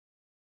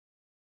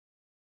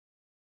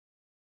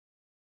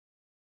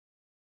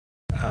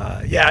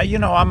Yeah, you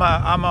know, I'm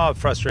a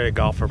frustrated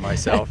golfer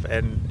myself,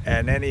 and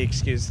any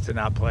excuse to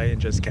not play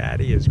and just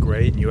caddy is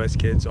great. And U.S.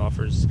 Kids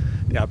offers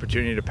the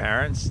opportunity to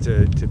parents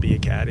to be a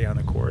caddy on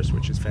the course,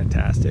 which is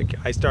fantastic.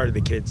 I started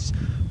the kids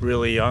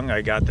really young.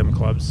 I got them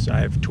clubs. I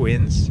have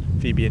twins,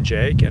 Phoebe and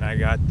Jake, and I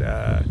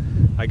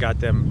got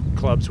them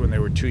clubs when they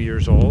were 2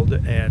 years old.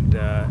 And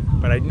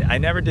but I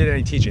never did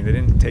any teaching. They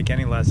didn't take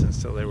any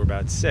lessons till they were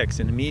about 6,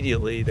 and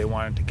immediately they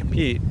wanted to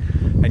compete.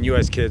 And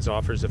U.S. Kids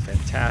offers a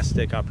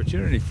fantastic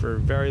opportunity for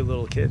very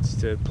little kids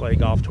to play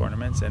golf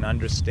tournaments and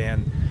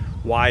understand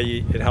why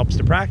it helps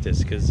to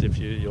practice, because if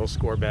you'll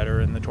score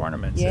better in the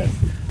tournaments. Yes.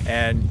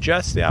 And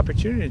just the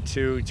opportunity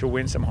to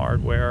win some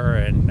hardware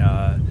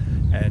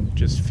and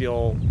just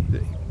feel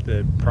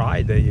the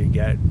pride that you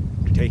get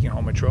taking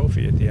home a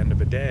trophy at the end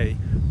of a day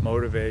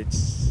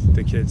motivates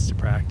the kids to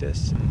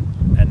practice.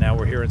 And now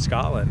we're here in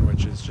Scotland,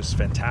 which is just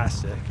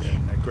fantastic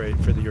and great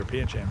for the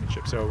European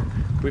Championship. So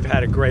we've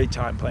had a great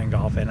time playing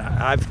golf, and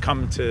I've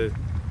come to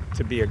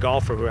be a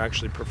golfer who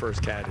actually prefers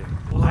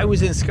caddying. I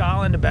was in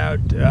Scotland about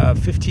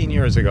 15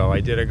 years ago. I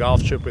did a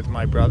golf trip with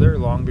my brother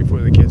long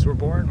before the kids were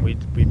born.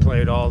 We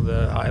played all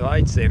the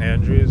highlights, St.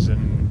 Andrews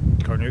and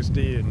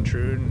Carnoustie and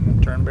Troon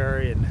and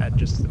Turnberry, and had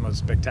just the most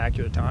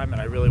spectacular time.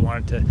 And I really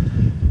wanted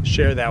to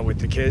share that with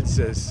the kids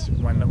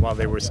while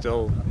they were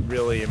still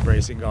really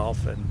embracing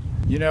golf. And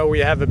you know, we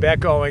have a bet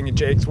going, and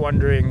Jake's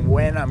wondering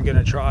when I'm going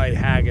to try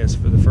haggis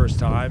for the first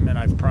time, and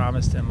I've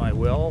promised him I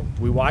will.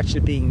 We watched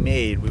it being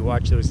made. There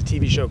was a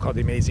TV show called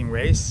The Amazing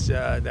Race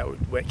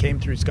that came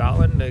through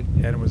Scotland,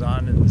 and it was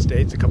on in the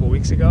States a couple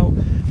weeks ago.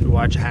 We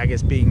watched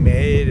haggis being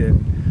made,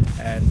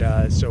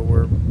 and so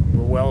we're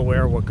well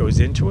aware of what goes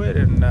into it,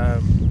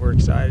 and we're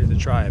excited to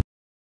try it.